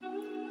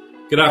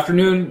Good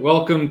afternoon.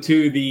 Welcome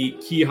to the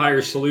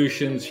Keyhire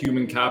Solutions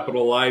Human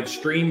Capital live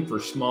stream for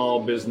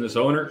small business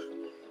owners.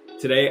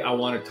 Today, I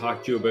want to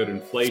talk to you about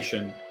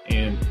inflation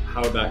and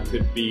how that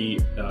could be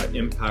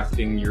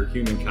impacting your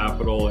human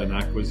capital and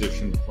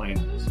acquisition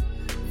plans.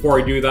 Before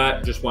I do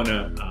that, just want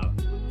to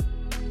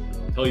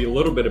tell you a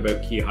little bit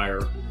about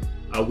Keyhire.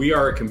 We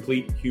are a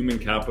complete human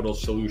capital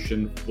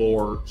solution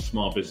for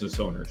small business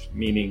owners,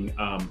 meaning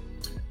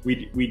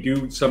we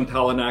do some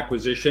talent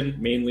acquisition,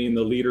 mainly in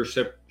the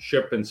leadership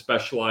and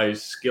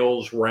specialized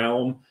skills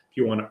realm. If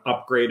you want to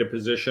upgrade a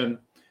position,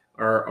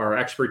 our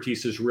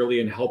expertise is really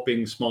in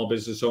helping small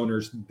business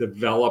owners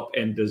develop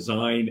and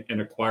design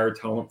and acquire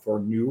talent for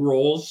new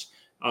roles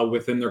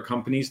within their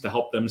companies to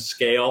help them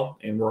scale.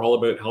 And we're all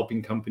about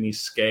helping companies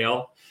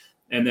scale.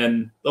 And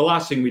then the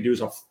last thing we do is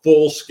a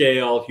full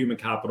scale human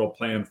capital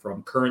plan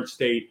from current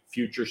state,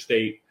 future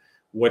state.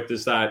 What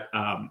does that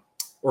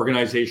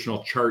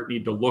organizational chart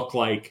need to look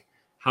like?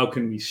 How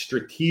can we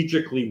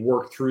strategically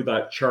work through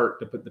that chart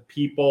to put the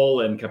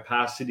people and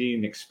capacity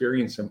and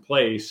experience in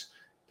place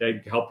to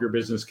help your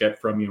business get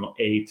from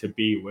A to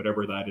B,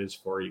 whatever that is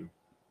for you.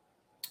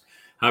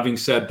 Having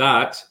said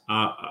that,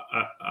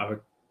 a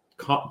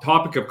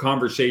topic of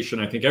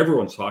conversation I think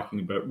everyone's talking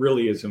about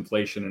really is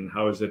inflation and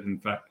how is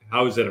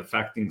it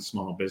affecting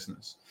small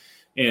business.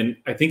 And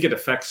I think it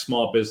affects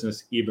small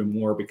business even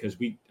more because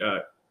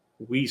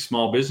we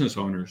small business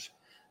owners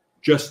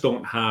just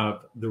don't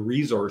have the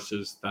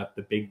resources that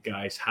the big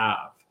guys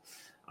have.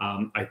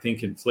 I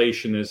think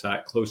inflation is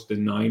at close to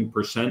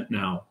 9%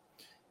 now.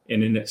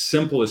 And in its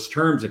simplest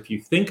terms, if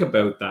you think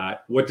about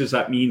that, what does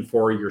that mean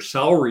for your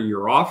salary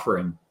you're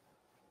offering?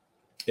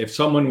 If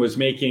someone was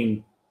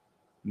making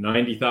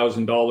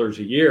 $90,000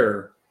 a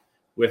year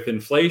with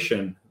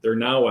inflation, they're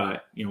now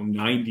at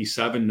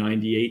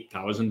 $97,000,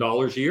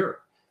 $98,000 a year,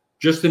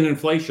 just in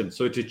inflation.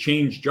 So to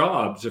change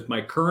jobs, if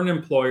my current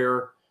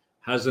employer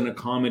hasn't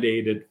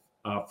accommodated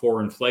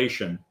for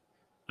inflation,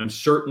 I'm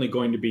certainly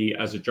going to be,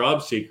 as a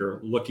job seeker,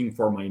 looking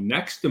for my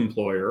next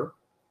employer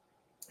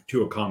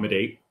to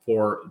accommodate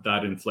for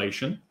that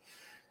inflation.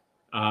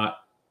 But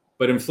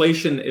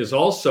inflation is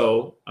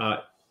also,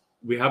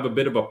 we have a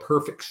bit of a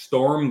perfect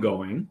storm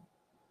going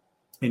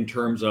in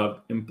terms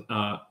of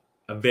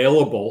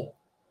available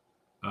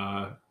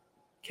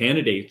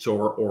candidates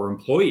or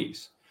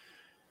employees.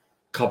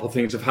 A couple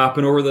things have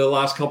happened over the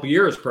last couple of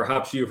years.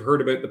 Perhaps you've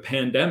heard about the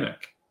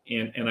pandemic.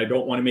 And I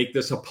don't want to make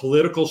this a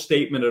political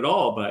statement at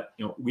all, but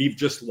we've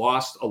just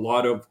lost a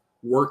lot of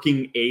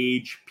working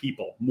age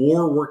people,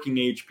 more working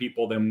age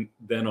people than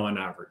on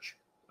average,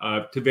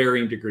 to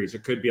varying degrees.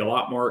 It could be a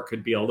lot more, it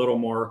could be a little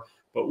more,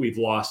 but we've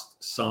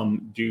lost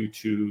some due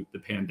to the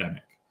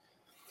pandemic.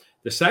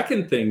 The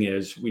second thing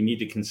is we need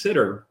to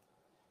consider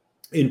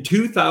in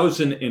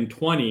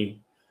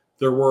 2020,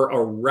 there were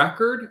a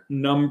record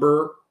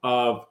number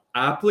of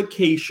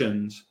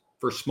applications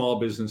for small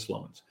business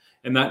loans.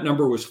 And that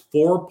number was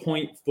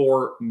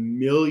 4.4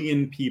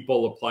 million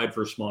people applied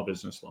for a small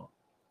business loan.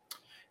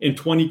 In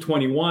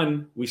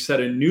 2021, we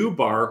set a new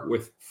bar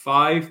with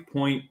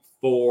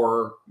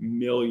 5.4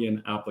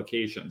 million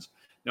applications.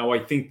 Now, I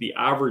think the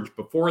average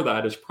before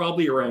that is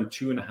probably around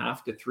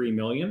 2.5 to 3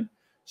 million.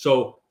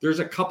 So there's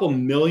a couple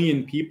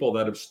million people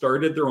that have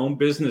started their own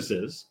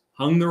businesses,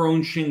 hung their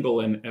own shingle,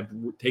 and have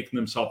taken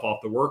themselves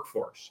off the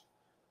workforce.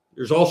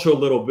 There's also a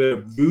little bit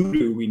of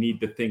voodoo we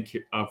need to think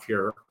of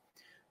here,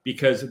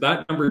 because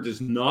that number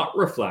does not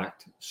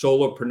reflect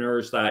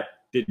solopreneurs that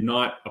did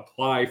not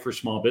apply for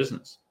small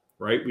business,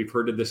 right? We've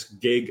heard of this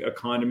gig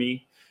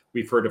economy.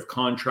 We've heard of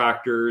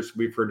contractors.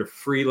 We've heard of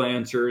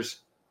freelancers.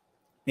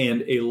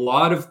 And a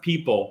lot of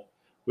people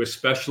with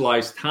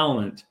specialized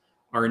talent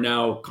are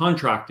now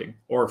contracting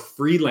or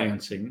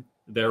freelancing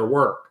their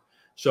work.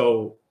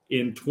 So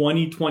in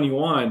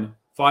 2021,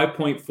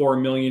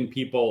 5.4 million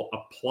people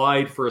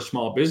applied for a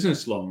small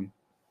business loan.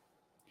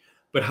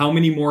 But how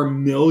many more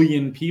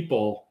million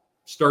people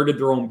started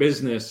their own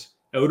business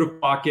out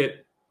of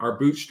pocket, are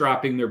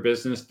bootstrapping their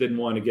business, didn't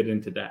want to get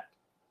into debt,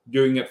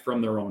 doing it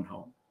from their own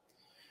home?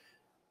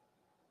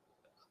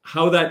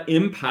 How that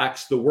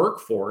impacts the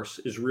workforce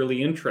is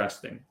really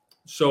interesting.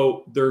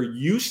 So there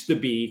used to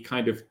be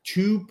kind of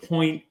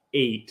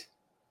 2.8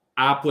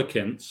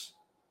 applicants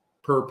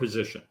per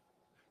position,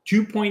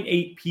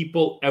 2.8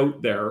 people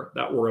out there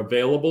that were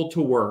available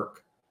to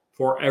work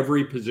for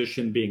every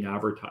position being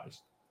advertised.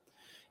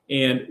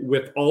 And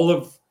with all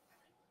of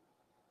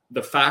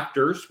the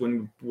factors,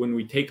 when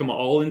we take them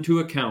all into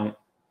account,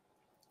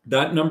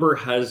 that number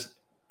has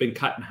been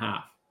cut in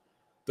half.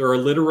 There are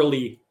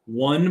literally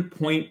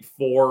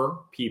 1.4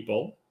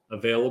 people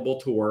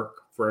available to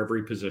work for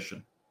every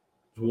position.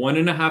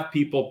 1.5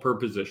 people per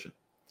position.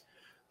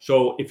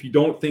 So if you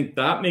don't think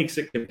that makes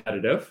it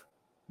competitive,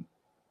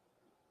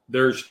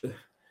 there's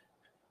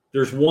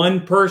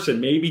one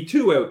person, maybe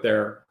two out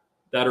there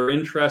that are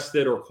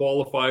interested or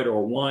qualified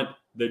or want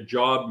the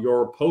job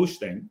you're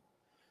posting,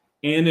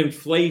 and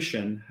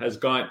inflation has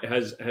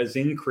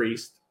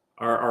increased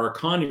our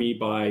economy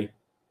by,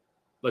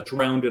 let's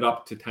round it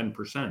up to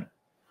 10%.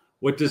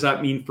 What does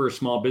that mean for a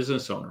small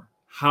business owner?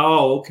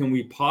 how can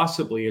we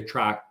possibly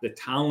attract the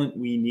talent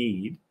we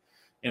need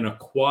and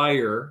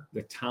acquire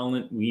the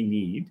talent we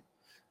need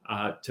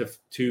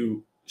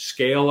to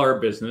scale our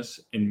business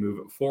and move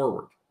it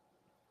forward.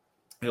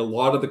 And a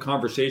lot of the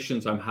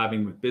conversations I'm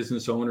having with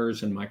business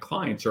owners and my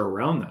clients are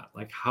around that.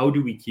 Like, how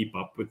do we keep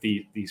up with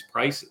these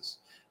prices?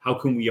 How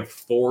can we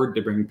afford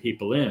to bring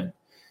people in?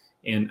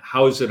 And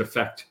how does it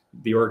affect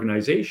the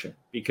organization?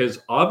 Because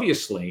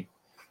obviously,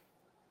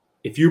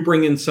 if you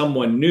bring in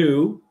someone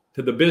new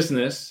to the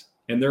business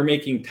and they're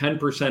making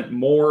 10%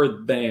 more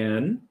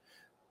than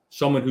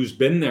someone who's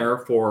been there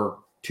for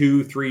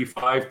 2, 3,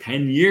 5,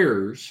 10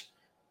 years,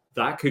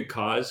 that could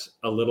cause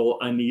a little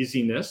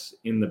uneasiness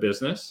in the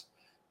business.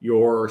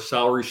 Your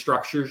salary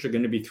structures are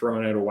going to be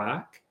thrown out of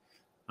whack.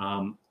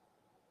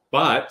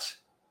 But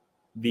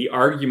the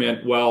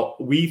argument, well,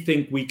 we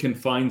think we can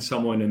find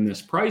someone in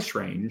this price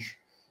range,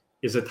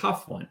 is a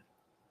tough one,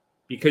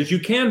 because you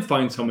can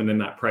find someone in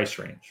that price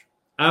range.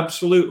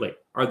 Absolutely.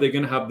 Are they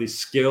going to have the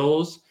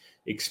skills,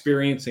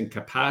 experience, and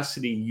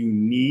capacity you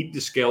need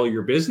to scale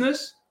your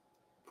business?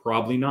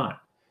 Probably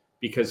not,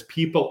 because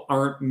people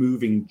aren't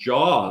moving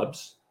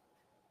jobs.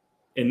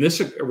 In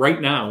this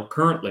right now,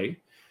 currently,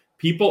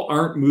 people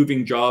aren't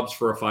moving jobs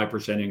for a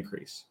 5%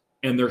 increase.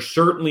 And they're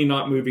certainly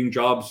not moving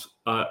jobs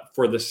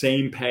for the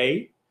same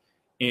pay.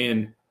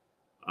 And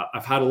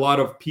I've had a lot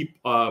of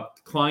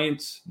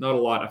clients, not a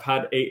lot. I've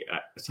had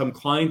some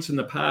clients in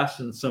the past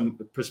and some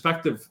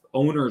prospective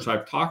owners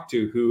I've talked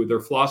to who their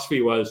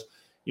philosophy was,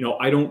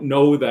 I don't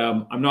know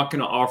them. I'm not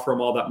going to offer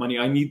them all that money.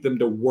 I need them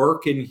to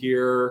work in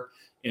here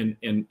and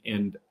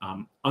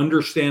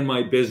understand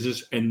my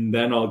business, and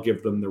then I'll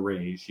give them the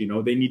raise.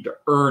 They need to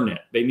earn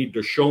it. They need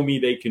to show me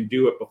they can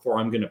do it before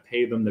I'm going to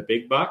pay them the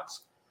big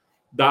bucks.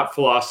 That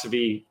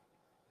philosophy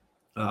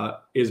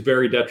is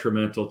very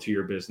detrimental to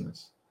your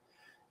business.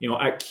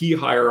 At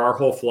Keyhire, our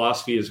whole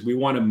philosophy is we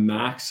want to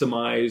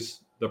maximize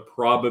the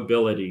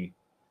probability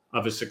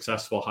of a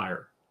successful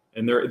hire.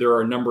 And there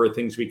are a number of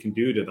things we can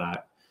do to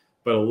that.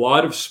 But a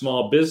lot of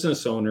small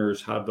business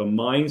owners have the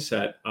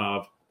mindset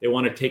of they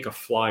want to take a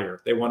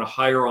flyer. They want to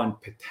hire on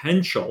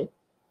potential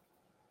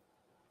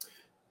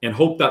and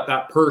hope that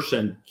that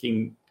person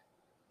can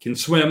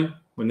swim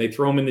when they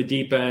throw them in the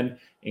deep end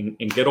and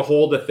get a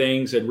hold of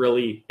things and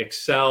really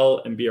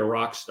excel and be a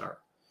rock star.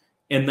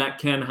 And that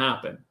can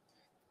happen.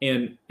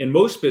 And in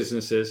most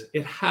businesses,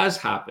 it has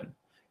happened.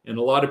 And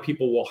a lot of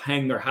people will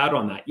hang their hat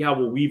on that. Yeah,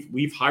 well,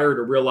 we've hired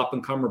a real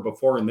up-and-comer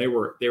before, and they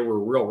were a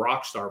real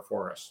rock star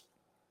for us.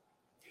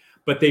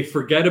 But they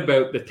forget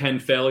about the 10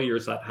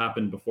 failures that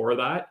happened before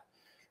that.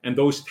 And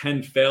those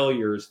 10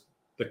 failures,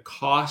 the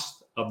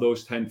cost of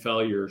those 10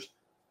 failures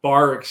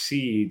far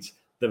exceeds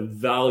the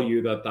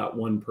value that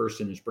one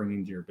person is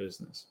bringing to your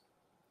business.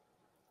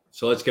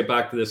 So let's get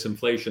back to this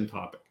inflation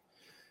topic.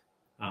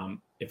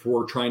 If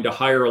we're trying to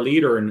hire a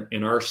leader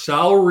in our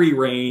salary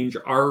range,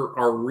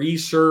 our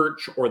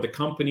research or the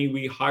company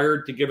we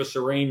hired to give us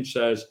a range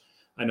says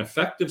an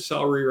effective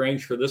salary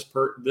range for this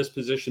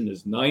position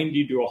is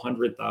 $90,000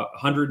 to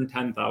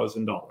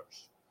 $110,000.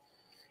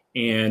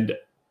 And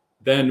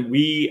then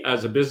we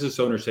as a business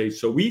owner say,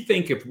 so we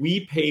think if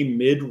we pay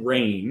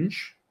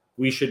mid-range,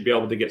 we should be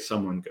able to get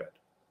someone good.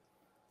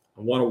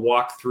 I want to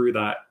walk through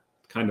that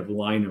kind of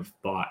line of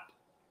thought.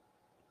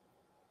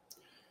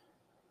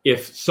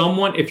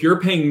 If you're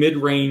paying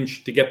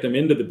mid-range to get them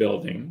into the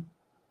building,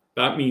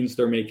 that means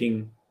they're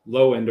making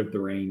low end of the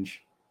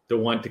range to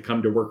want to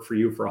come to work for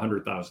you for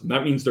 $100,000.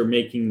 That means they're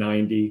making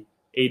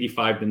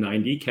 85 to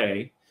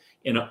 90K,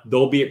 and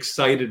they'll be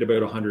excited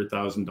about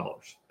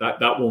 $100,000.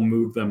 That will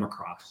move them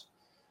across.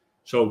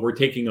 So we're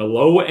taking a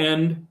low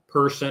end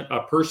person,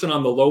 a person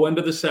on the low end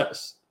of the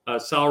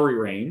salary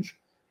range,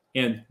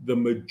 and the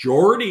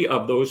majority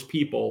of those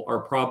people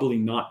are probably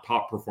not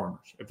top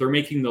performers. If they're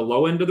making the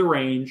low end of the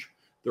range,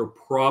 they're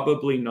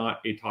probably not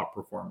a top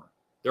performer.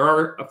 There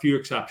are a few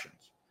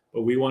exceptions,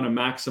 but we want to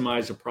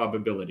maximize the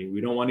probability.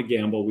 We don't want to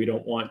gamble. We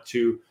don't want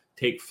to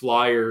take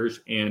flyers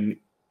and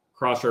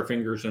cross our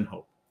fingers and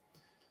hope.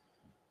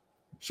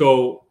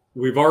 So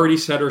we've already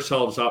set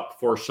ourselves up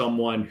for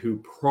someone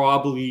who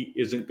probably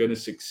isn't going to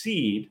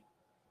succeed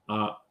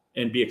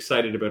and be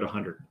excited about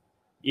 100.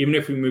 Even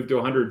if we move to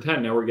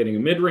 110, now we're getting a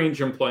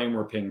mid-range employee and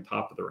we're paying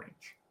top of the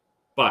range.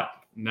 But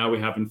now we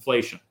have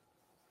inflation.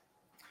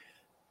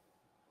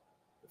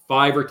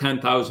 $5,000 or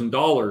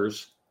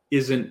 $10,000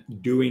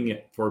 isn't doing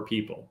it for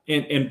people.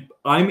 And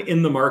I'm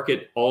in the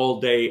market all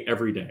day,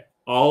 every day.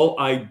 All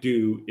I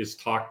do is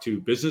talk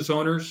to business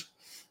owners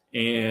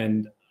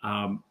and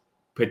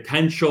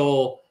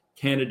potential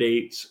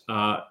candidates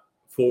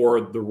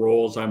for the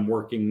roles I'm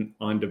working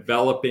on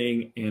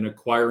developing and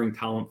acquiring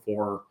talent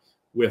for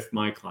with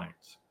my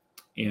clients.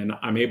 And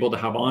I'm able to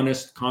have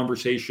honest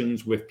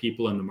conversations with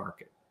people in the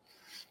market.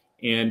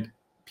 And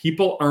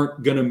people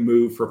aren't going to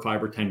move for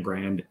 5 or 10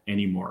 grand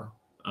anymore.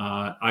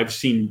 I've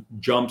seen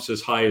jumps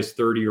as high as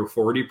 30 or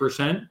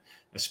 40%,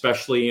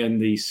 especially in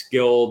the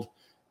skilled,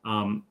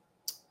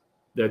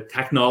 the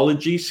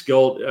technology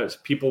skilled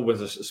people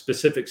with a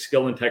specific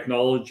skill in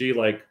technology,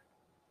 like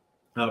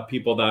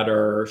people that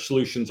are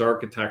solutions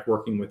architect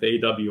working with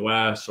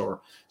AWS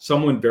or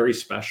someone very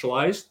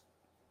specialized.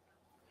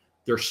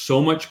 There's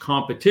so much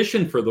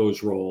competition for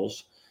those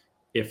roles.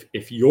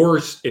 If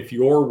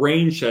your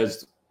range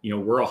says,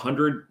 we're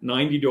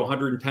 190 to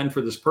 110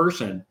 for this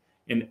person,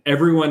 and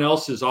everyone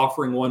else is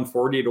offering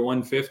 140 to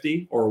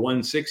 150 or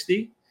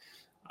 160,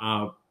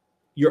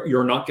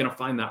 you're not going to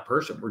find that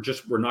person.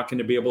 We're not going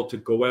to be able to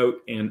go out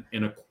and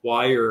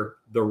acquire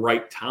the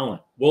right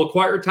talent. We'll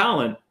acquire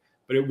talent,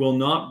 but it will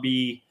not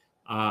be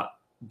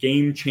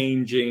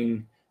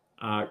game-changing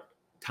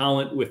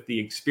talent with the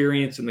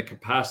experience and the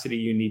capacity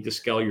you need to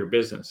scale your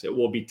business. It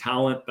will be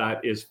talent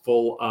that is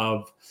full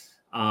of,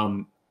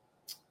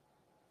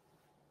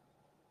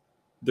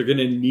 they're going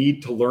to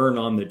need to learn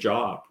on the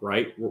job,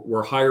 right?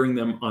 We're hiring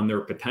them on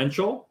their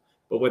potential.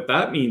 But what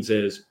that means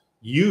is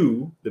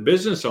you, the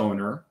business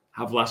owner,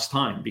 have less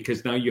time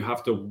because now you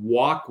have to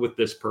walk with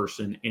this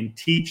person and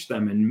teach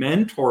them and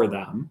mentor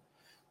them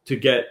to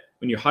get,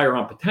 when you hire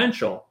on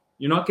potential,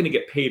 you're not going to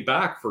get paid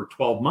back for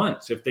 12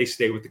 months if they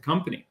stay with the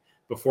company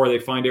before they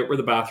find out where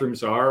the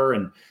bathrooms are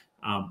and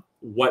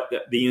what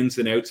the ins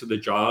and outs of the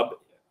job,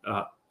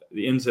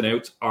 the ins and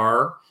outs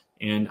are,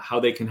 and how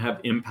they can have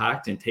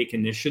impact and take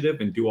initiative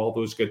and do all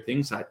those good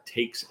things. That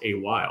takes a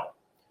while.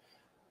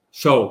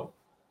 So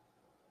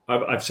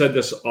I've said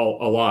this a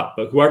lot,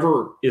 but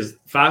whoever is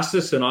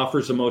fastest and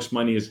offers the most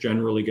money is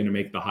generally going to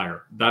make the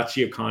hire. That's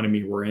the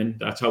economy we're in.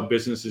 That's how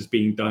business is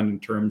being done in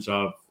terms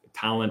of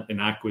talent and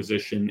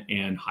acquisition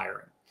and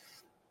hiring.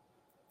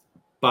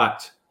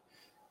 But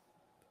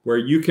where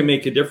you can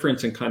make a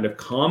difference and kind of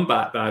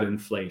combat that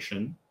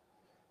inflation,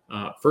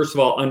 first of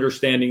all,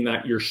 understanding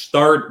that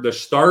the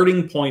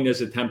starting point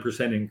is a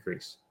 10%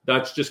 increase.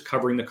 That's just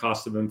covering the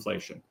cost of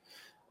inflation.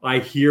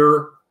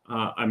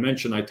 I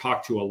mentioned I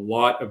talk to a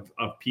lot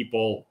of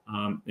people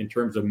in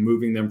terms of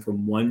moving them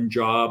from one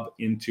job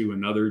into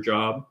another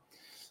job.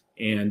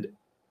 And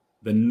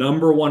the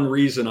number one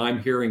reason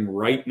I'm hearing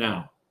right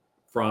now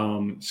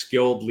from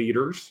skilled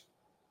leaders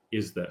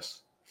is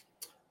this: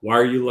 why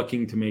are you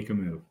looking to make a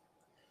move?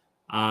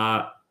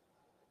 My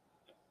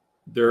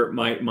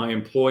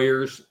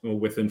employers,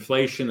 with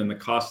inflation and the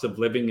cost of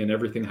living and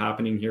everything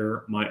happening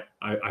here,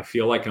 I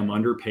feel like I'm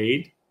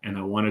underpaid and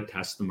I want to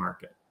test the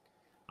market.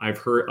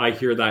 I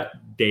hear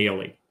that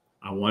daily.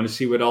 I want to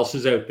see what else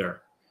is out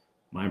there.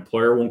 My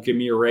employer won't give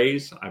me a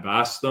raise. I've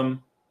asked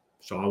them,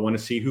 so I want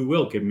to see who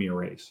will give me a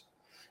raise.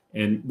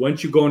 And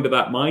once you go into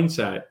that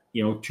mindset,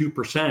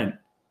 2%,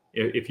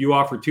 if you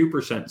offer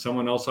 2%,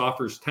 someone else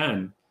offers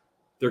 10,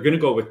 they're going to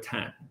go with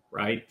 10,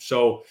 right?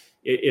 So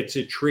it's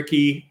a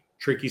tricky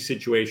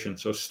situation.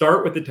 So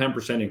start with the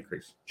 10%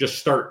 increase. Just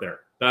start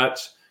there.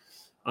 That's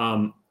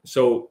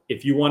so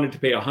if you wanted to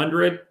pay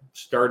 100,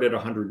 start at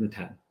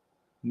 110.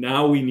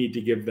 Now we need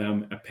to give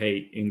them a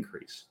pay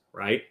increase,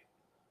 right?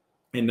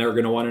 And they're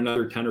going to want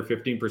another 10 or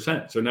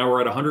 15%. So now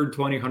we're at $120,000,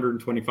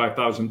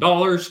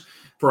 $125,000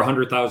 for a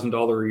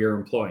 $100,000 a year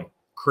employee.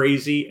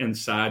 Crazy and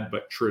sad,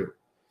 but true.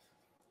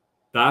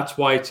 That's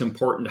why it's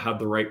important to have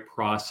the right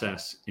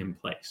process in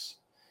place.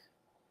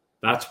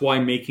 That's why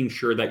making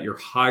sure that you're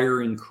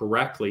hiring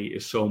correctly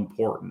is so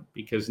important,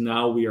 because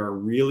now we are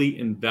really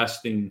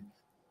investing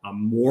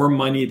more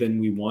money than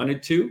we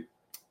wanted to,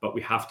 but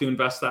we have to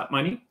invest that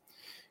money.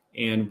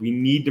 And we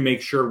need to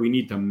make sure, we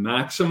need to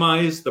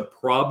maximize the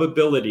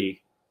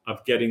probability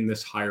of getting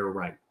this hire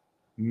right.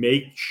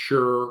 Make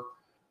sure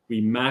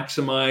we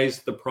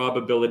maximize the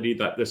probability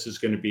that this is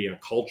going to be a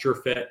culture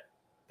fit.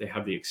 They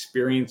have the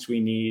experience we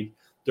need.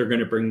 They're going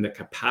to bring the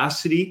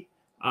capacity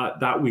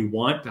that we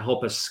want to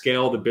help us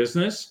scale the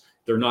business.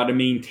 They're not a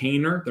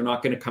maintainer. They're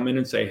not going to come in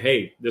and say,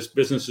 hey, this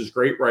business is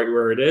great right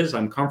where it is.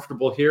 I'm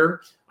comfortable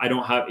here. I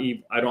don't have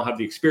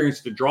the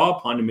experience to draw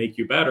upon to make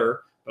you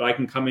better. But I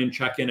can come in,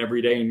 check in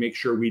every day and make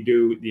sure we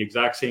do the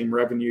exact same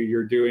revenue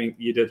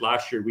you did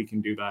last year. We can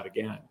do that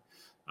again.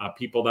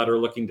 People that are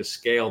looking to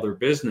scale their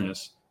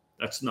business,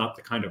 that's not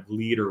the kind of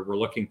leader we're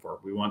looking for.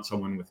 We want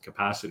someone with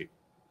capacity.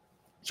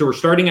 So we're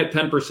starting at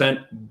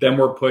 10%, then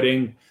we're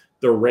putting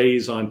the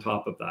raise on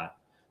top of that.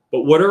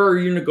 But what are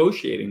your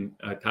negotiating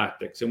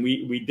tactics? And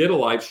we did a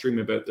live stream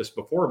about this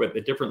before, but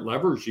the different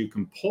levers you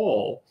can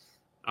pull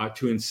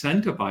to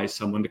incentivize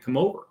someone to come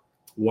over.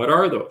 What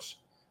are those?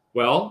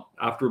 Well,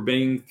 after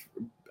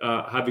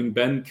having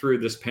been through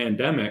this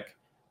pandemic,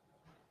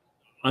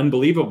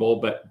 unbelievable,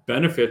 but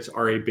benefits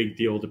are a big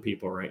deal to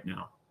people right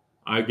now.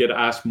 I get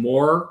asked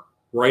more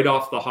right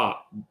off the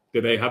hop. Do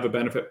they have a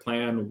benefit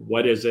plan?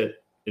 What is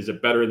it? Is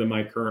it better than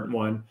my current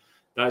one?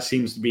 That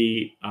seems to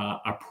be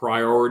a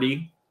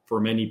priority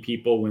for many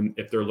people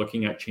if they're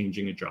looking at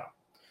changing a job,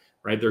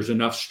 right? There's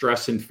enough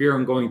stress and fear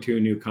in going to a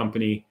new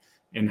company,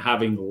 and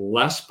having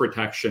less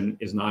protection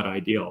is not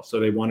ideal. So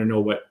they want to know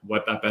what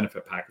that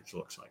benefit package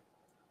looks like.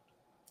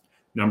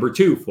 Number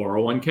 2,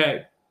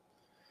 401k.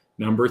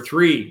 Number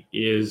 3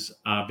 is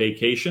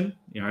vacation.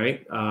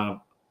 Right?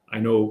 I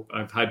know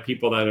I've had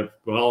people that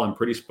I'm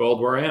pretty spoiled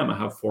where I am. I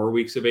have 4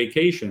 weeks of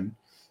vacation.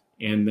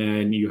 And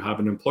then you have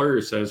an employer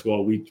who says,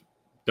 well, we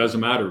Doesn't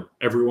matter.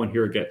 Everyone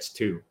here gets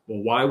 2.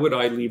 Well, why would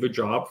I leave a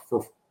job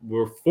for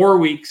 4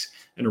 weeks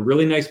and a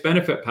really nice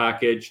benefit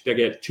package to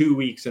get 2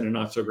 weeks and a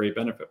not so great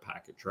benefit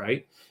package,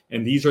 right?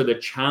 And these are the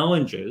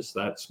challenges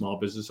that small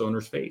business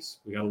owners face.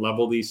 We got to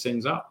level these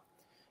things up.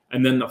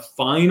 And then the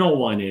final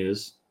one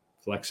is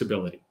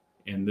flexibility.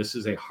 And this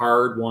is a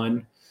hard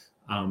one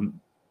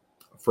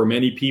for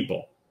many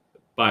people.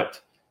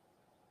 But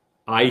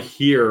I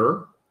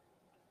hear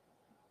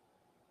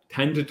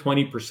 10 to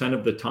 20%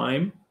 of the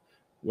time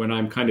when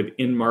I'm kind of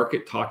in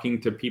market talking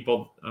to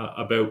people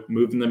about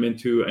moving them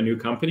into a new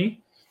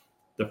company,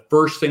 the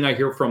first thing I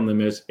hear from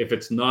them is, if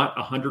it's not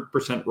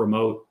 100%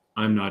 remote,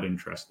 I'm not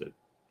interested.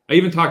 I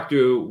even talked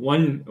to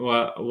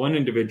one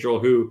individual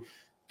who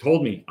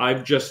told me,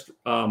 I've just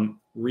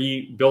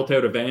rebuilt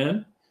out a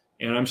van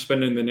and I'm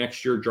spending the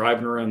next year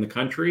driving around the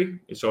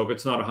country. So if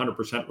it's not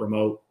 100%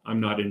 remote,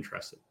 I'm not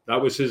interested.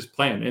 That was his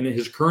plan. And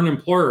his current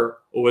employer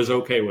was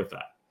okay with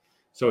that.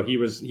 So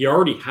he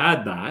already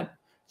had that.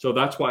 So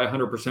that's why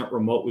 100%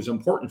 remote was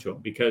important to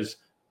him, because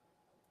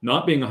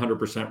not being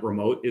 100%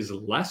 remote is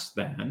less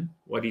than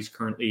what he's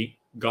currently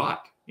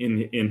got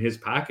in his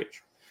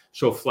package.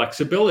 So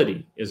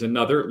flexibility is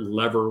another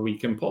lever we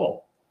can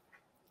pull.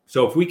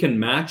 So if we can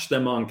match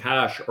them on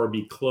cash or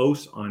be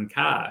close on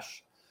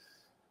cash,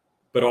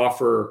 but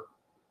offer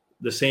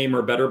the same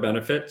or better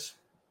benefits,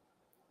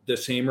 the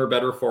same or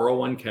better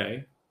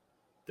 401k,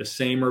 the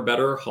same or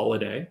better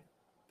holiday,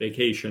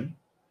 vacation,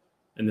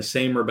 and the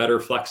same or better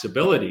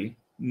flexibility,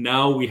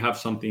 now we have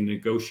something to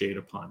negotiate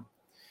upon.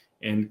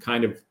 And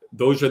kind of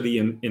those are the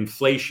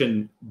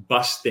inflation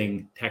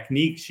busting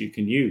techniques you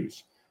can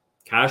use.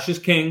 Cash is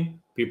king.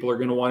 People are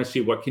going to want to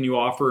see, what can you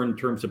offer in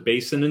terms of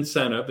base and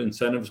incentive.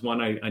 Incentives, one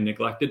I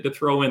neglected to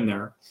throw in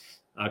there,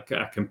 a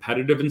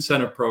competitive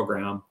incentive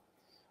program.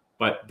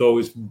 But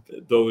those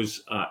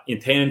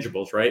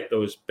intangibles, right?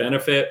 Those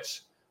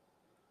benefits,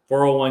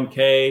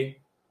 401k,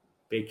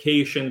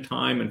 vacation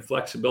time, and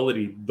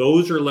flexibility,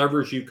 those are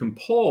levers you can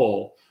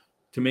pull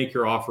to make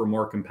your offer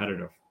more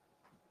competitive.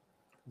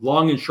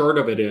 Long and short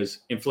of it is,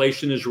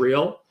 inflation is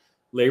real,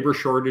 labor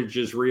shortage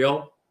is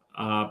real.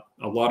 A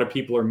lot of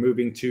people are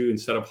moving to,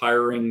 instead of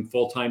hiring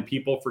full-time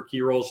people for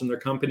key roles in their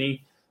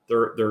company,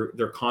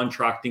 they're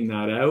contracting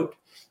that out.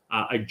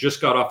 I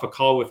just got off a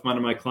call with one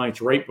of my clients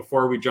right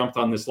before we jumped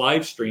on this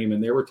live stream,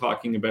 and they were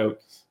talking about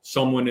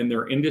someone in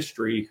their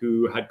industry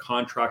who had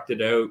contracted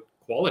out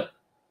quality.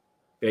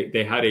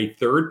 They had a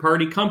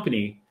third-party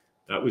company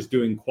that was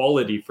doing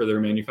quality for their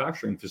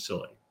manufacturing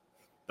facility.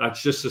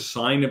 That's just a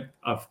sign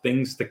of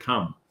things to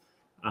come.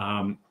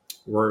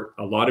 Where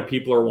a lot of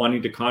people are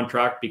wanting to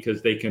contract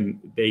because they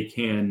can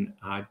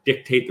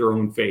dictate their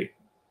own fate.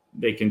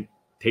 They can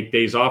take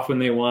days off when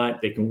they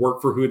want. They can work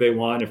for who they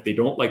want. If they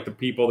don't like the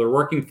people they're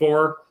working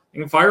for, they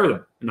can fire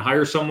them and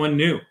hire someone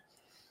new.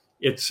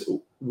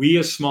 We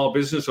as small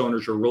business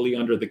owners are really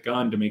under the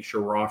gun to make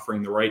sure we're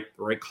offering the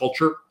right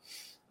culture,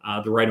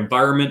 the right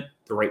environment,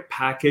 the right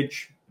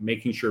package,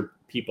 making sure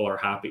people are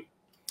happy.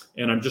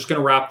 And I'm just going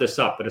to wrap this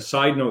up. But a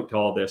side note to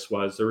all this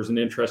was, there was an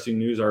interesting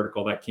news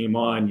article that came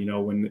on,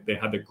 when they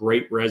had the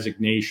Great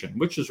Resignation,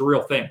 which is a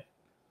real thing.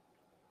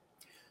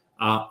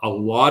 A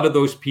lot of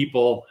those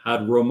people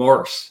had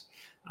remorse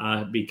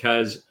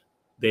because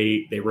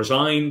they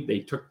resigned, they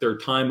took their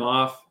time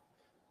off.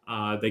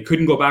 They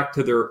couldn't go back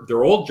to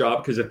their old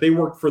job, because if they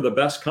worked for the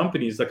best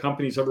companies, the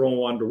companies everyone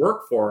wanted to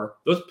work for,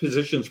 those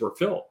positions were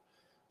filled.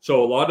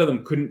 So a lot of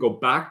them couldn't go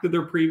back to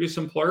their previous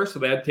employer, so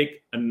they had to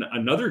take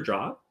another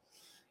job.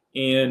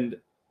 And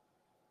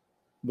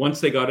once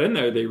they got in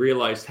there, they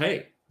realized,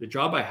 hey, the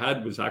job I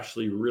had was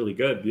actually really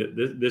good.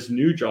 This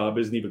new job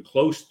isn't even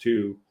close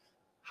to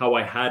how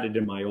I had it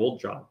in my old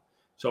job.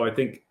 So I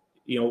think,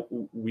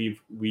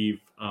 we've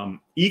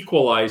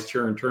equalized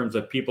here in terms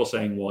of people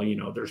saying,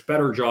 well, there's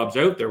better jobs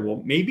out there.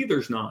 Well, maybe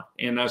there's not.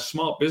 And as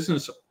small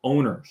business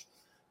owners,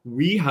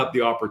 we have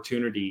the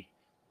opportunity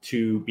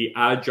to be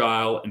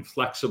agile and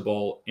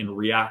flexible and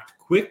react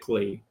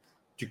quickly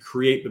to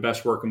create the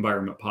best work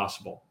environment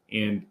possible.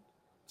 And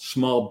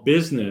small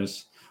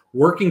business,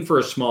 working for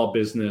a small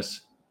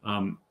business,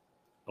 a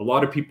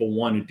lot of people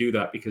want to do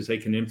that because they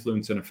can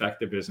influence an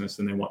effective business,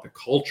 and they want the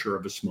culture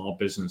of a small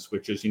business,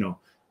 which is,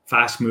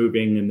 fast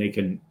moving, and they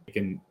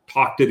can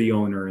talk to the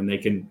owner, and they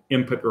can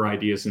input their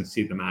ideas and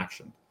see them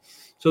action.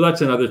 So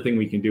that's another thing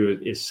we can do,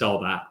 is sell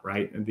that,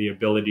 right? And the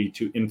ability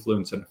to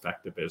influence an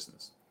effective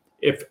business,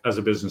 if as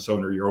a business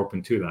owner, you're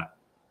open to that.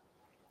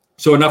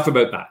 So enough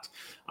about that.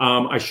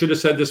 I should have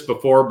said this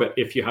before, but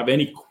if you have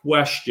any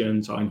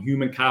questions on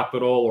human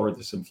capital or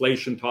this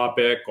inflation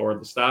topic or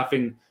the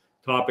staffing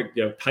topic,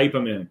 type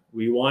them in.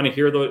 We want to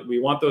hear we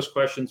want those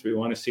questions. We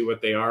want to see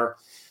what they are.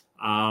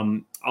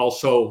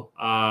 Also,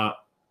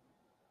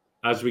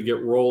 as we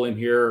get rolling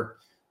here,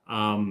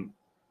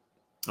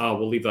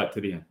 we'll leave that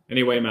to the end.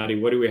 Anyway, Maddie,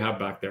 what do we have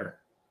back there?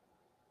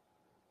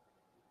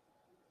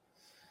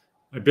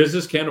 My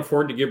business can't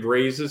afford to give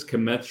raises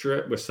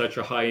commensurate with such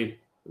a high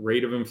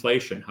rate of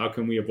inflation. How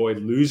can we avoid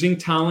losing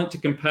talent to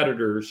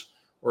competitors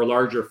or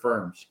larger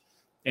firms?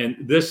 And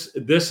this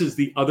is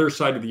the other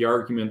side of the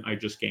argument I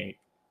just gave.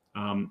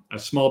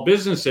 As small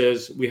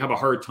businesses, we have a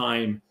hard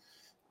time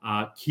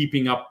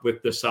keeping up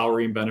with the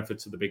salary and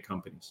benefits of the big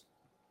companies.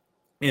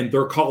 And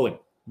they're calling.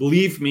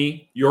 Believe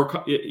me, your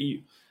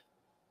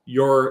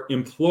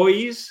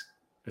employees,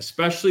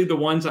 especially the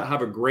ones that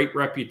have a great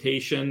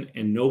reputation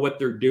and know what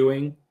they're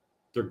doing,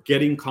 they're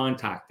getting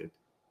contacted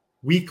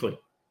weekly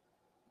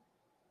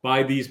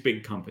by these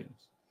big companies.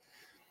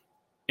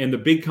 And the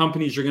big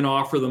companies are going to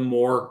offer them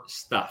more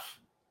stuff.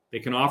 They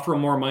can offer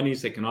them more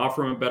monies. They can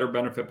offer them a better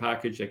benefit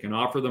package. They can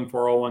offer them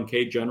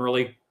 401k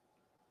generally,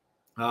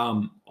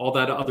 all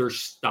that other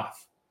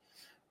stuff,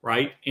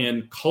 right?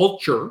 And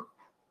culture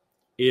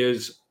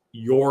is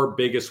your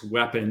biggest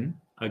weapon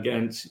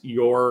against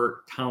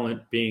your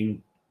talent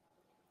being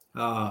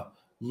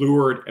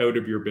lured out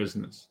of your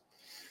business.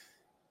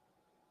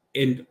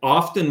 And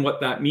often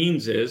what that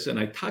means is, and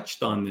I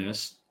touched on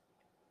this,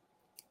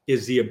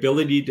 is the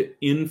ability to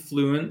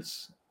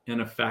influence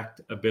and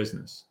affect a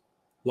business.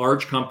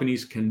 Large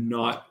companies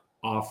cannot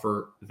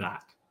offer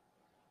that.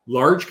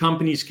 Large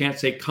companies can't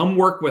say, come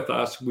work with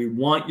us. We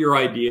want your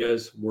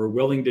ideas. We're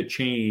willing to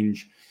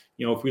change.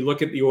 You know, if we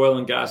look at the oil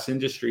and gas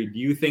industry, do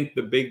you think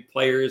the big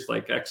players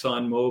like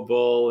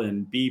ExxonMobil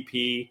and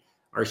BP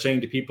are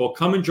saying to people,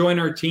 come and join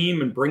our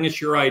team and bring us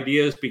your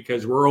ideas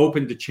because we're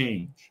open to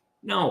change?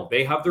 No,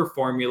 they have their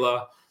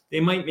formula. They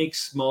might make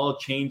small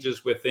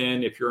changes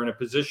within. If you're in a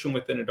position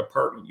within a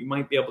department, you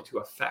might be able to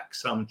affect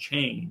some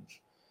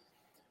change.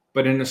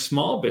 But in a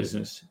small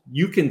business,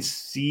 you can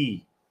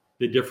see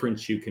the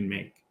difference you can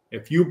make.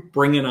 If you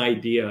bring an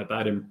idea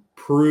that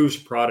improves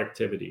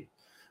productivity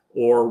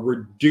or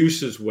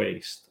reduces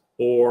waste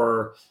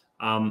or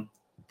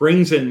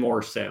brings in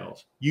more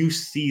sales, you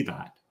see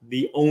that.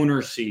 The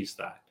owner sees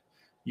that.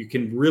 You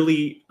can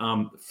really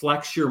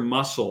flex your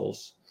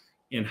muscles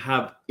and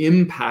have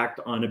impact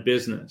on a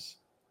business.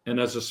 And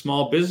as a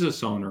small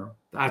business owner,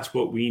 that's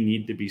what we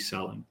need to be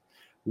selling.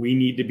 We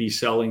need to be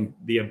selling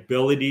the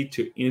ability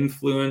to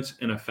influence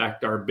and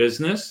affect our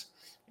business.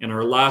 In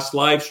our last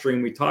live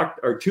stream,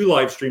 or 2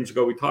 live streams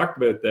ago, we talked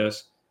about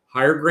this.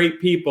 Hire great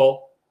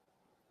people.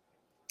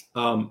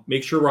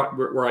 Make sure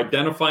we're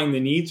identifying the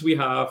needs we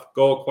have.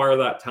 Go acquire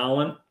that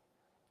talent.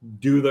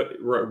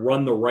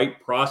 Run the right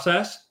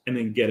process, and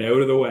then get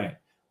out of the way.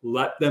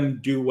 Let them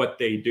do what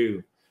they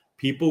do.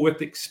 People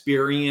with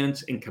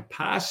experience and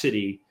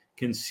capacity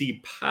can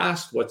see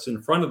past what's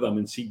in front of them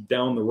and see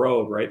down the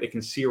road, right? They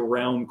can see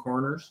around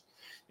corners.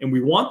 And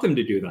we want them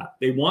to do that.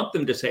 They want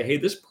them to say, hey,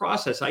 this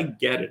process, I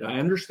get it. I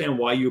understand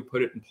why you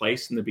put it in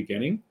place in the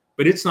beginning,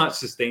 but it's not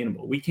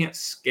sustainable. We can't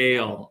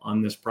scale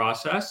on this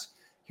process.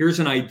 Here's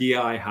an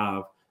idea I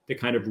have to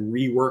kind of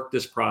rework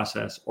this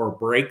process or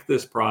break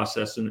this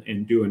process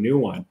and do a new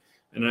one.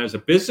 And as a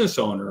business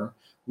owner,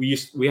 we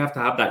have to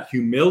have that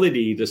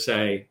humility to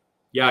say,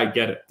 yeah, I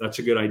get it. That's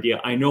a good idea.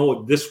 I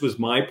know this was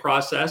my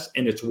process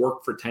and it's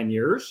worked for 10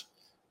 years,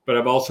 but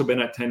I've also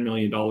been at $10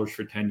 million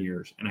for 10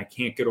 years and I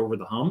can't get over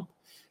the hump.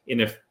 And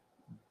if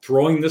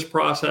throwing this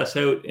process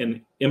out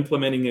and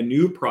implementing a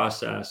new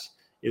process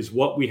is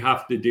what we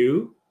have to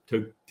do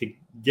to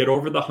get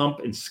over the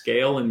hump and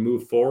scale and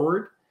move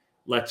forward,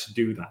 let's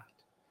do that.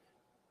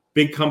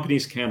 Big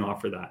companies can't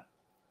offer that.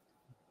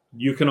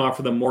 You can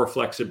offer them more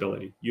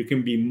flexibility. You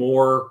can be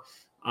more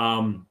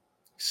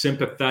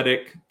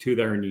sympathetic to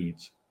their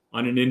needs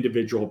on an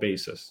individual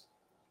basis.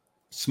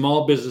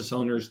 Small business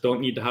owners don't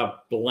need to have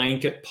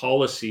blanket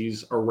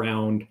policies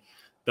around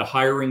the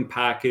hiring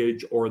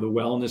package or the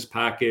wellness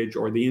package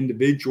or the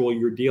individual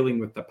you're dealing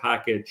with the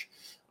package.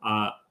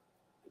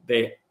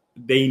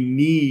 They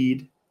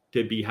need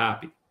to be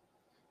happy.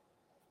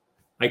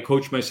 I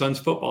coach my son's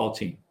football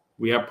team.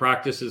 We have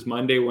practices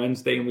Monday,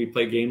 Wednesday, and we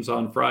play games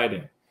on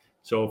Friday.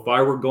 So if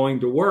I were going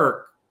to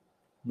work,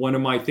 one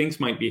of my things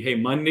might be, hey,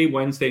 Monday,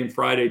 Wednesday, and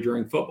Friday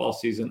during football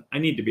season, I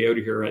need to be out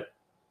of here at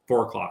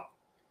 4:00.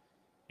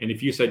 And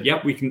if you said,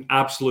 yep, we can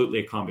absolutely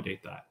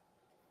accommodate that.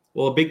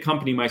 Well, a big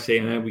company might say,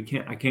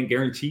 I can't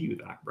guarantee you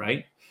that,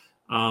 right?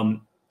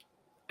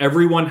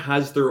 Everyone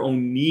has their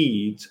own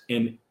needs,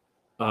 and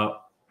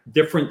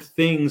different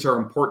things are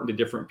important to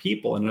different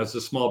people. And as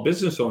a small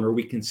business owner,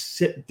 we can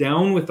sit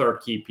down with our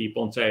key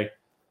people and say,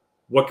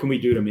 what can we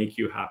do to make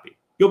you happy?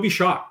 You'll be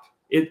shocked.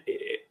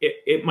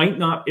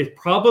 It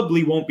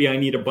probably won't be, I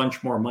need a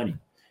bunch more money.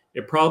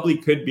 It probably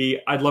could be,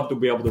 I'd love to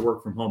be able to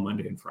work from home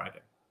Monday and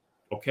Friday.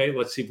 Okay,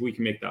 let's see if we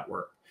can make that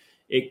work.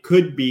 It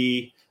could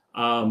be,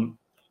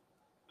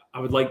 I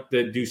would like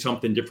to do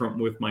something different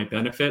with my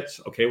benefits.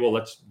 Okay, well,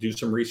 let's do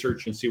some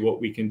research and see what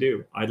we can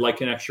do. I'd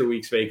like an extra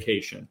week's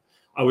vacation.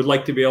 I would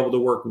like to be able to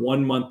work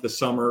 1 month this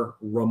summer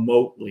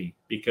remotely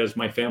because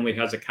my family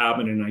has a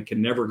cabin and I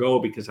can never go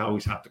because I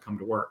always have to come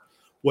to work.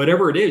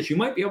 Whatever it is, you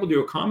might be able to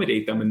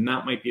accommodate them, and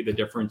that might be the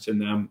difference in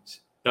them.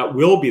 That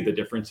will be the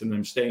difference in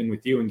them staying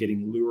with you and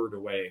getting lured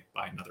away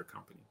by another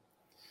company.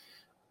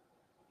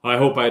 I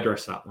hope I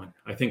addressed that one.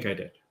 I think I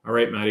did. All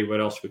right, Maddie,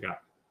 what else we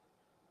got?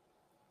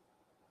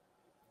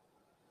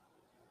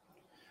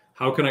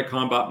 How can I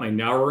combat my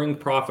narrowing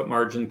profit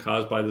margin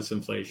caused by this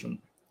inflation?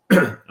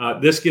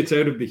 This gets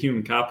out of the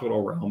human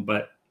capital realm,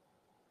 but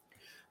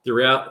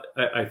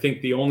I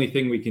think the only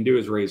thing we can do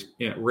is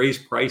raise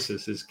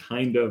prices is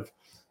kind of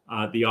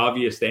the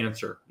obvious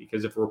answer,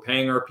 because if we're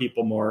paying our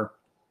people more,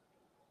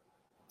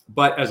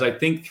 but as I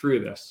think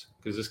through this,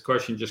 because this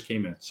question just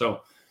came in.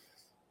 So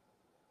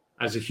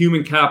as a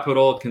human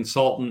capital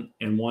consultant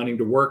and wanting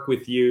to work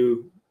with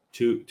you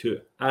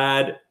to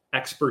add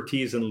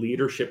expertise and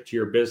leadership to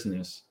your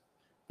business,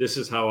 this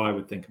is how I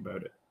would think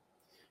about it.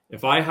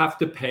 If I have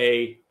to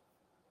pay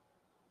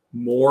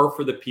more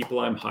for the people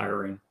I'm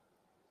hiring,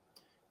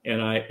 and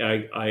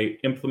I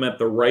implement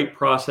the right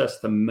process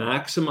to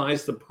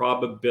maximize the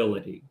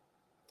probability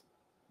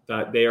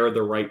that they are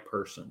the right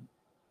person,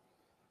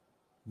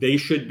 they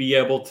should be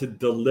able to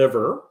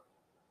deliver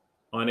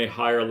on a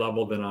higher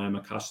level than I'm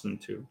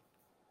accustomed to.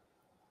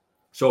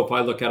 So if I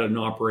look at an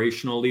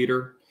operational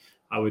leader,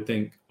 I would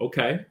think,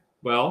 okay,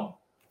 well,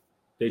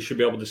 they should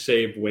be able to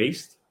save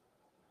waste.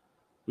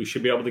 We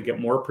should be able to get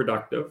more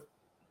productive.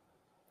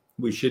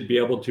 We should be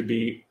able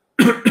to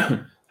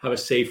have a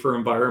safer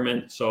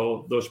environment,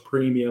 so those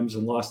premiums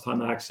and lost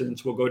time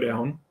accidents will go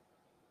down.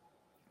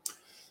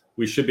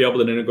 We should be able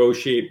to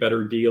negotiate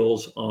better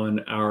deals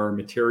on our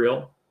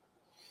material.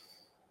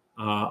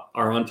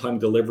 Our on-time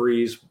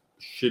deliveries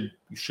should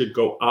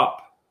go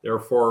up,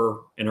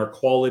 therefore, and our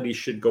quality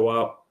should go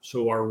up,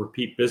 so our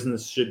repeat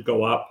business should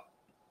go up.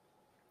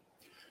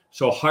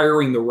 So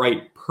hiring the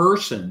right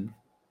person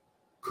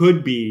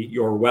could be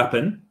your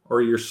weapon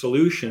or your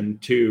solution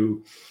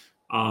to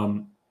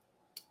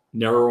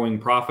narrowing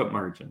profit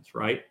margins,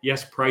 right?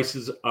 Yes,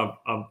 prices of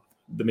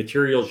the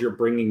materials you're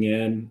bringing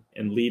in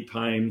and lead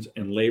times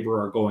and labor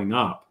are going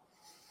up.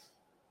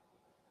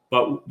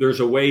 But there's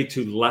a way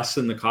to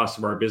lessen the cost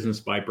of our business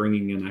by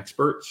bringing in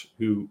experts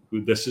who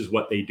this is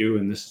what they do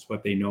and this is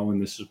what they know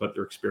and this is what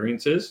their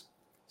experience is.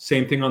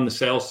 Same thing on the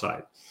sales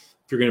side.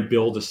 If you're going to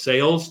build a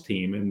sales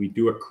team and we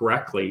do it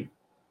correctly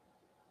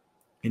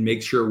and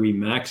make sure we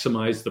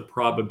maximize the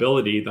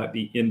probability that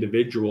the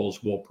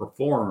individuals will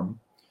perform,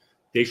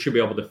 they should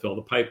be able to fill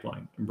the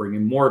pipeline and bring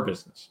in more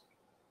business.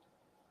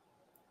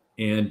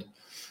 And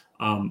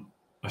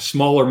a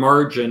smaller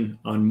margin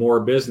on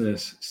more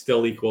business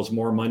still equals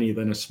more money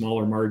than a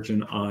smaller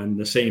margin on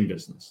the same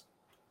business.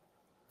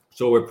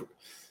 So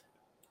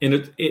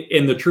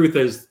the truth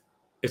is,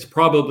 it's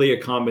probably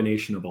a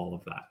combination of all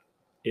of that.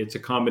 It's a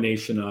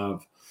combination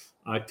of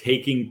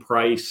taking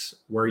price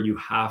where you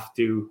have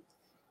to.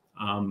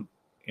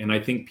 And I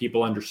think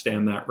people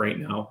understand that right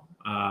now.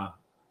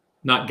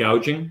 Not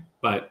gouging,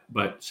 but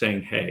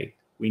saying, hey,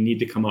 we need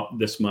to come up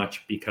this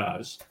much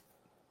because.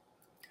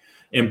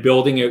 And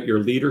building out your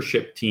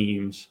leadership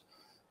teams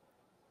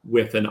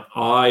with an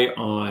eye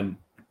on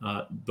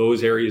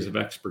those areas of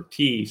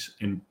expertise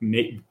and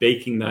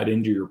baking that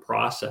into your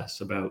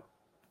process.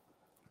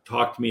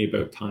 Talk to me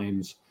about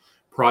times,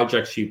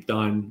 projects you've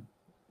done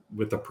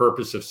with the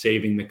purpose of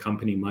saving the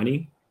company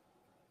money.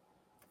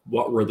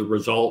 What were the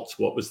results?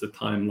 What was the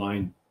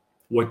timeline?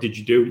 What did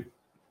you do?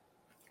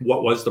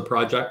 What was the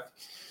project?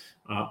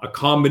 A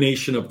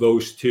combination of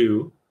those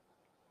two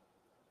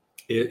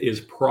is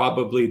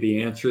probably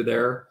the answer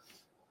there.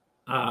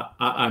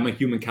 I'm a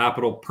human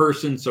capital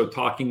person, so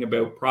talking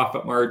about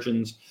profit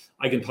margins,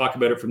 I can talk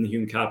about it from the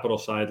human capital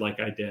side like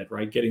I did,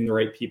 right? Getting the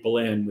right people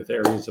in with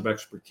areas of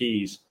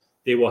expertise,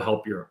 they will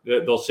help you.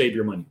 They'll save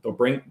your money. They'll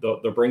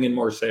bring in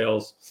more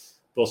sales.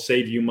 They'll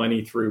save you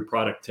money through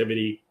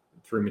productivity,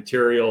 through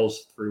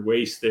materials, through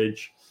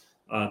wastage.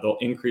 They'll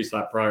increase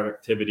that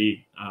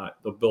productivity.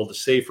 They'll build a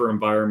safer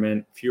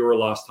environment, fewer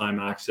lost time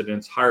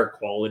accidents, higher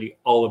quality,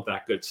 all of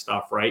that good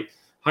stuff, right?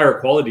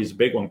 Higher quality is a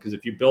big one, because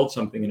if you build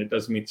something and it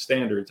doesn't meet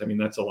standards, I mean,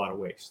 that's a lot of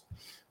waste.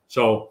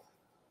 So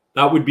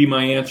that would be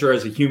my answer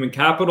as a human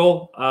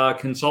capital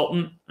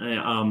consultant.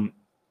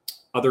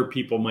 Other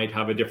people might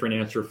have a different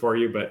answer for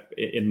you, but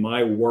in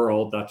my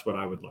world, that's what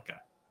I would look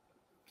at.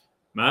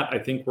 Matt, I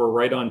think we're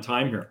right on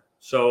time here.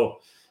 So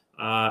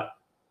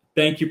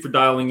thank you for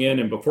dialing in.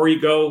 And before you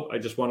go, I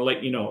just want to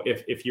let you know,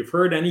 if you've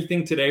heard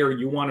anything today or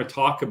you want to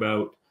talk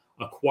about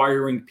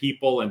acquiring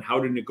people and how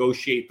to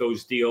negotiate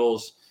those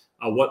deals,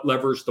 what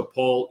levers to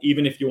pull,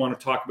 even if you want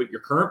to talk about your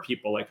current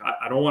people, like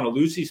I don't want to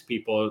lose these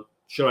people.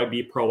 Should I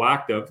be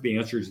proactive? The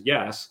answer is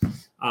yes.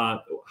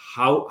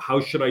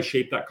 How should I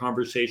shape that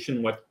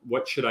conversation?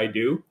 What should I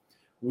do?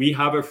 We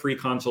have a free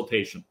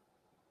consultation.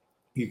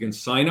 You can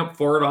sign up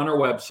for it on our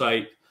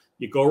website.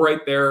 You go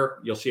right there.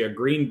 You'll see a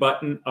green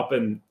button up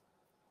in,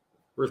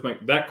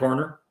 that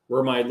corner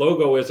where my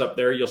logo is up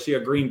there. You'll see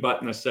a green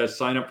button that says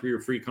sign up for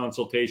your free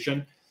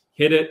consultation.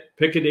 Hit it,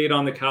 pick a date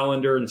on the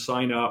calendar and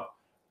sign up.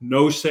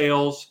 No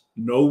sales,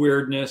 no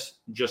weirdness,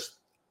 just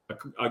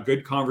a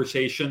good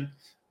conversation.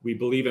 We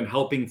believe in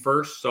helping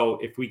first. So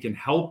if we can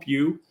help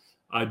you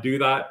do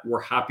that,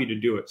 we're happy to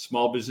do it.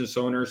 Small business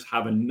owners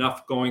have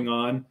enough going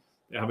on.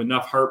 They have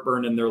enough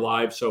heartburn in their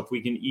lives. So if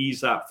we can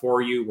ease that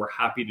for you, we're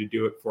happy to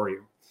do it for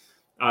you.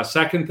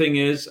 Second thing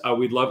is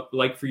we'd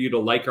like for you to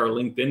like our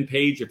LinkedIn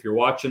page. If you're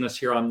watching us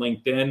here on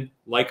LinkedIn,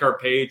 like our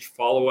page,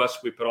 follow us.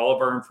 We put all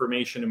of our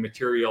information and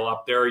material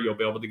up there. You'll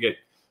be able to get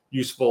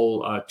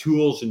useful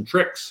tools and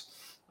tricks,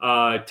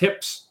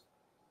 tips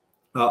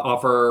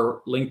off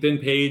our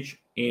LinkedIn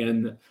page.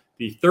 And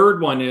the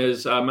third one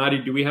is, Maddie,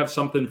 do we have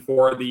something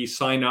for the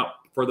sign up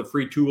for the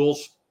free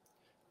tools?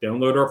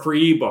 Download our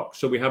free ebook.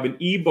 So we have an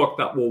ebook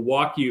that will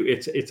walk you.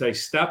 It's a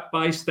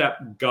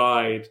step-by-step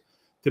guide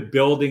to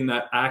building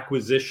that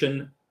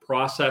acquisition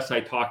process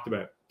I talked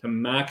about to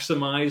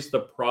maximize the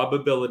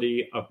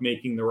probability of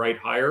making the right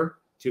hire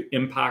to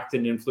impact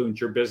and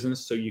influence your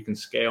business so you can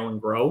scale and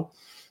grow.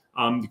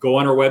 Go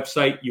on our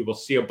website. You will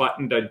see a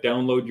button to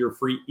download your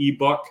free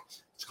ebook.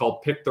 It's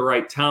called Pick the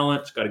Right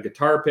Talent. It's got a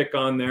guitar pick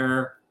on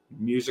there,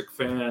 music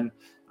fan.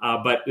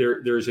 But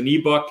there's an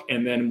ebook,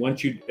 and then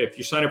if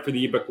you sign up for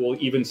the ebook, we'll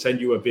even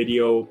send you a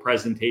video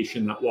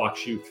presentation that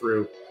walks you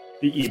through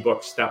the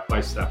ebook step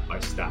by step by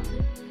step.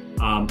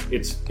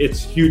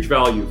 It's huge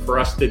value for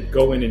us to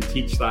go in and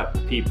teach that to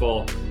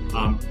people.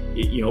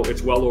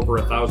 It's well over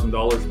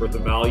 $1,000 worth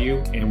of value,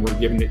 and we're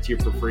giving it to you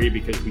for free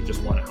because we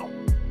just want to help.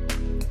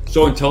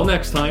 So until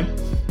next time,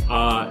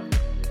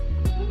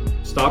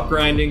 stop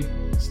grinding,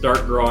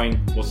 start growing.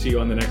 We'll see you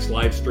on the next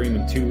live stream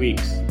in 2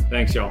 weeks.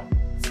 Thanks, y'all.